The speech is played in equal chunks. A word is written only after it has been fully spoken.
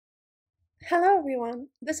Hello everyone,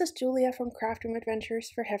 this is Julia from Crafting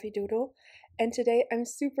Adventures for Heffy Doodle, and today I'm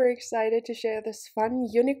super excited to share this fun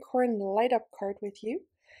unicorn light up card with you.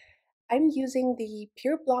 I'm using the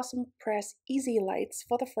Pearblossom Press Easy Lights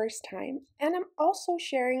for the first time, and I'm also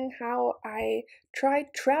sharing how I tried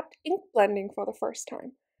trapped ink blending for the first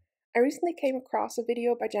time. I recently came across a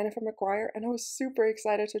video by Jennifer McGuire and I was super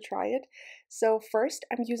excited to try it. So first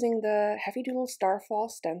I'm using the Heffy Doodle Starfall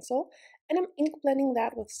Stencil and I'm ink blending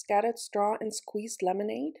that with scattered straw and squeezed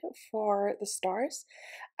lemonade for the stars.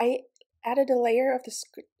 I added a layer of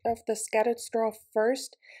the scattered straw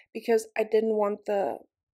first because I didn't want the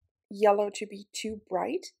yellow to be too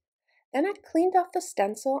bright. Then I cleaned off the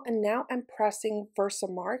stencil and now I'm pressing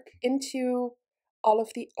Versamark into all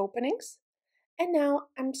of the openings. And now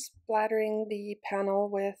I'm splattering the panel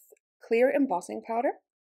with clear embossing powder.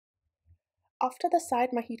 Off to the side,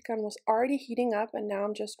 my heat gun was already heating up and now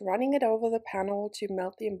I'm just running it over the panel to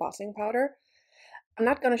melt the embossing powder. I'm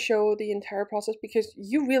not going to show the entire process because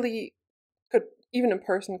you really could, even in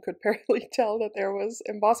person, could barely tell that there was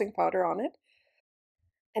embossing powder on it.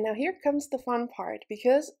 And now here comes the fun part.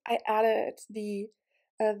 Because I added the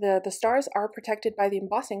stars are protected by the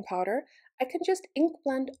embossing powder, I can just ink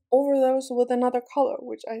blend over those with another color,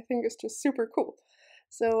 which I think is just super cool.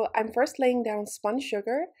 So I'm first laying down spun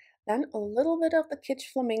sugar, then a little bit of the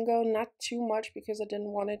Kitsch Flamingo, not too much because I didn't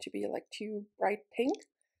want it to be like too bright pink.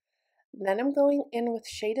 Then I'm going in with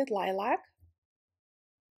shaded lilac,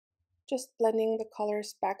 just blending the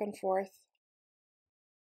colors back and forth.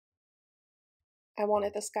 I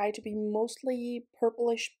wanted the sky to be mostly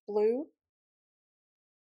purplish blue,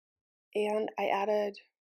 and I added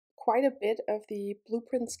quite a bit of the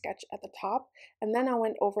blueprint sketch at the top, and then I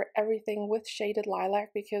went over everything with shaded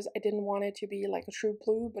lilac because I didn't want it to be like a true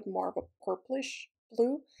blue but more of a purplish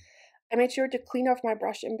blue. I made sure to clean off my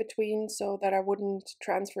brush in between so that I wouldn't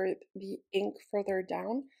transfer the ink further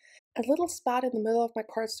down. A little spot in the middle of my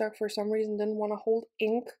cardstock for some reason didn't want to hold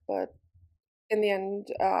ink, but in the end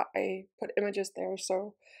I put images there,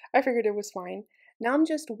 so I figured it was fine. Now I'm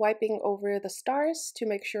just wiping over the stars to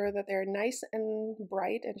make sure that they're nice and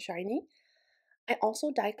bright and shiny. I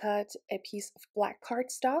also die cut a piece of black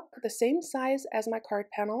cardstock, the same size as my card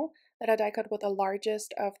panel, that I die cut with the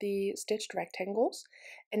largest of the stitched rectangles.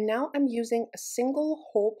 And now I'm using a single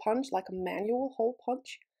hole punch, like a manual hole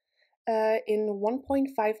punch, in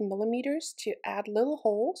 1.5 millimeters to add little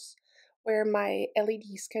holes where my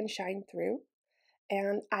LEDs can shine through.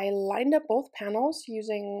 And I lined up both panels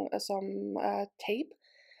using some tape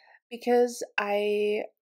because I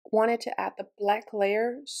wanted to add the black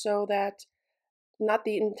layer so that not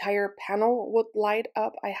the entire panel would light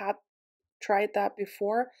up. I had tried that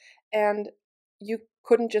before and you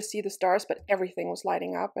couldn't just see the stars, but everything was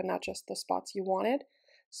lighting up and not just the spots you wanted.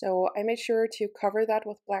 So I made sure to cover that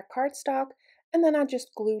with black cardstock and then I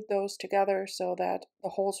just glued those together so that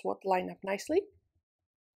the holes would line up nicely.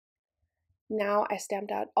 Now I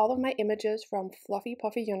stamped out all of my images from Fluffy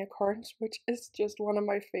Puffy unicorns, which is just one of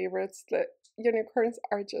my favorites. The unicorns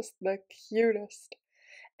are just the cutest.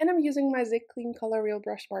 And I'm using my Zig Clean Color Real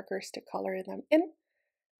brush markers to color them in.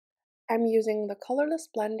 I'm using the colorless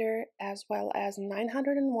blender as well as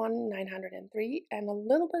 901, 903, and a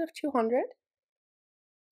little bit of 200.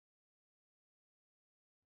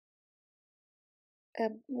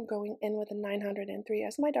 I'm going in with a 903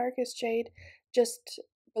 as my darkest shade, just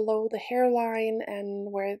below the hairline and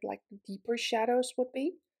where like the deeper shadows would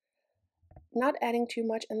be. Not adding too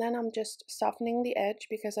much, and then I'm just softening the edge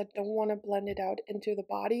because I don't want to blend it out into the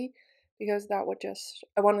body because that would just,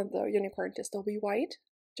 I wanted the unicorn to still be white,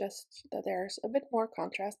 just that there's a bit more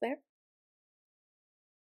contrast there.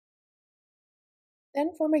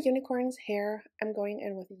 Then for my unicorn's hair, I'm going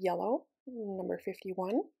in with yellow, number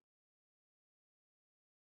 51.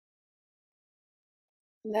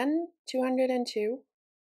 Then 202,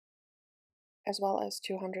 as well as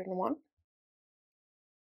 201.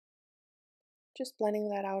 Just blending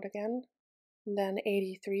that out again. Then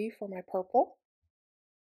 83 for my purple.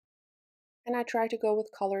 And I try to go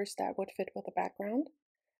with colors that would fit with the background.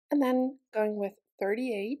 And then going with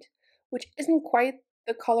 38, which isn't quite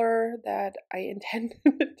the color that I intended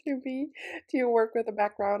it to be to work with the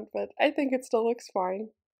background, but I think it still looks fine.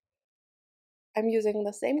 I'm using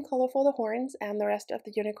the same color for the horns, and the rest of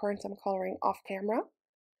the unicorns I'm coloring off camera.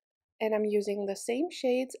 And I'm using the same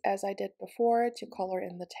shades as I did before to color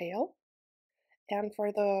in the tail. And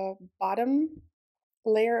for the bottom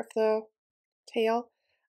layer of the tail,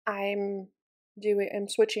 I'm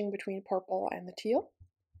switching between purple and the teal.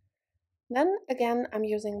 Then again, I'm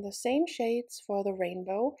using the same shades for the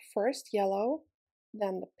rainbow. First yellow,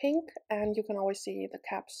 then the pink, and you can always see the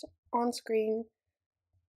caps on screen.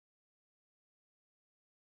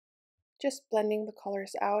 just blending the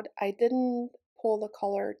colors out. I didn't pull the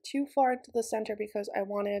color too far into the center because I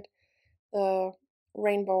wanted the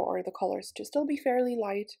rainbow or the colors to still be fairly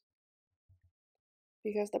light,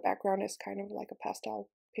 because the background is kind of like a pastel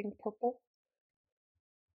pink purple.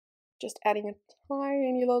 Just adding a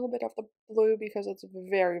tiny little bit of the blue because it's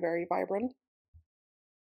very, very vibrant.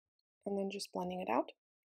 And then just blending it out.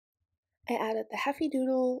 I added the Heffy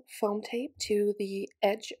Doodle foam tape to the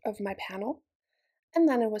edge of my panel. And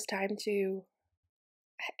then it was time to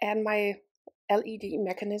add my LED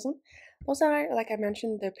mechanism. Those are, like I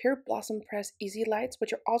mentioned, the Pearblossom Press Easy Lights,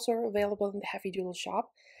 which are also available in the Heffy Doodle shop.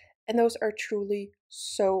 And those are truly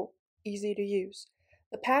so easy to use.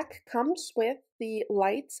 The pack comes with the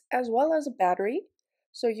lights as well as a battery.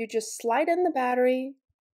 So you just slide in the battery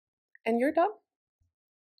and you're done.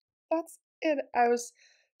 That's it. I was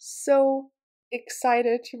so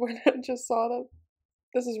excited when I just saw that.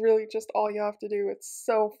 This is really just all you have to do. It's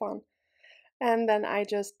so fun. And then I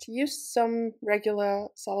just used some regular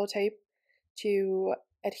sellotape to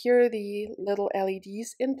adhere the little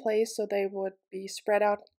LEDs in place so they would be spread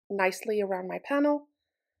out nicely around my panel,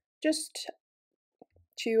 just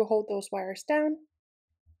to hold those wires down.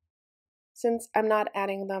 Since I'm not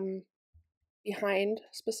adding them behind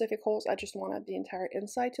specific holes, I just wanted the entire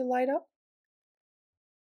inside to light up,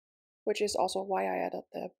 which is also why I added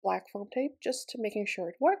the black foam tape, just making sure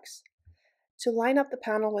it works. To line up the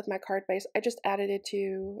panel with my card base, I just added it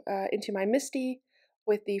into my MISTI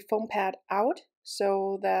with the foam pad out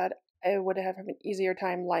so that I would have an easier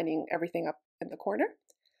time lining everything up in the corner.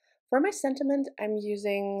 For my sentiment, I'm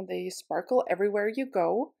using the Sparkle Everywhere You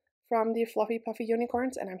Go from the Fluffy Puffy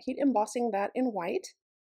Unicorns, and I'm heat embossing that in white.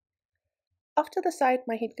 Off to the side,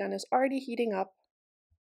 my heat gun is already heating up.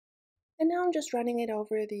 And now I'm just running it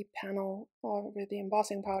over the panel, over the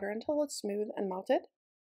embossing powder until it's smooth and melted.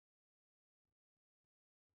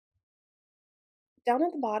 Down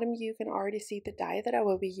at the bottom, you can already see the die that I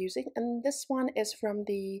will be using, and this one is from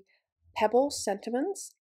the Pebble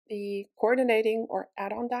Sentiments, the coordinating or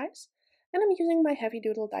add-on dies, and I'm using my Heffy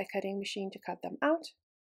Doodle die cutting machine to cut them out.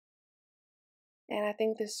 And I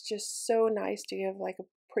think this is just so nice to give like a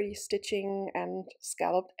pretty stitching and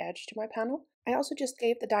scalloped edge to my panel. I also just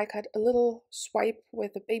gave the die cut a little swipe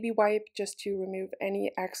with a baby wipe just to remove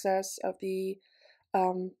any excess of the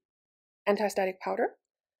anti-static powder.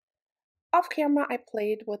 Off camera, I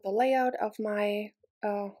played with the layout of my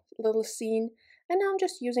little scene, and now I'm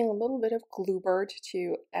just using a little bit of Glubert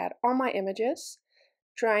to add on my images,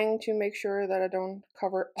 trying to make sure that I don't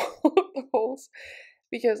cover all of the holes,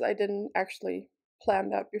 because I didn't actually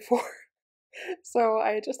plan that before. So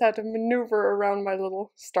I just had to maneuver around my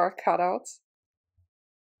little star cutouts.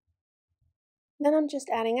 Then I'm just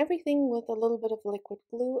adding everything with a little bit of liquid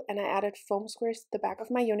glue, and I added foam squares to the back of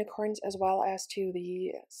my unicorns as well as to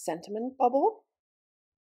the sentiment bubble.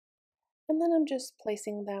 And then I'm just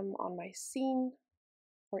placing them on my scene,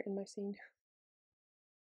 or in my scene.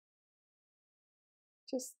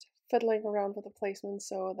 Just fiddling around with the placement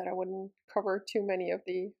so that I wouldn't cover too many of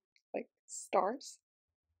the stars.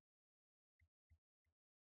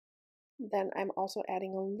 Then I'm also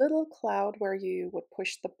adding a little cloud where you would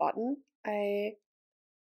push the button. I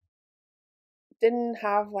didn't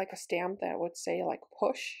have like a stamp that would say like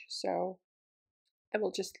push, so I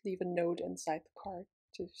will just leave a note inside the card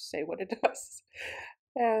to say what it does.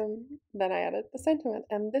 And then I added the sentiment,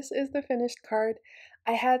 and this is the finished card.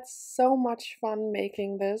 I had so much fun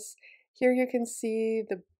making this. Here you can see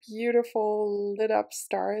the beautiful lit up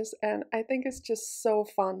stars, and I think it's just so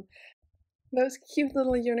fun. Those cute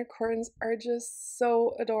little unicorns are just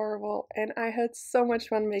so adorable, and I had so much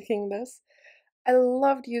fun making this. I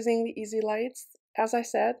loved using the easy lights, as I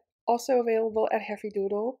said, also available at Heffy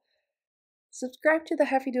Doodle. Subscribe to the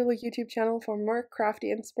Heffy Doodle YouTube channel for more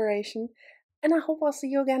crafty inspiration, and I hope I'll see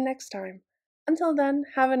you again next time. Until then,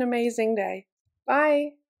 have an amazing day. Bye!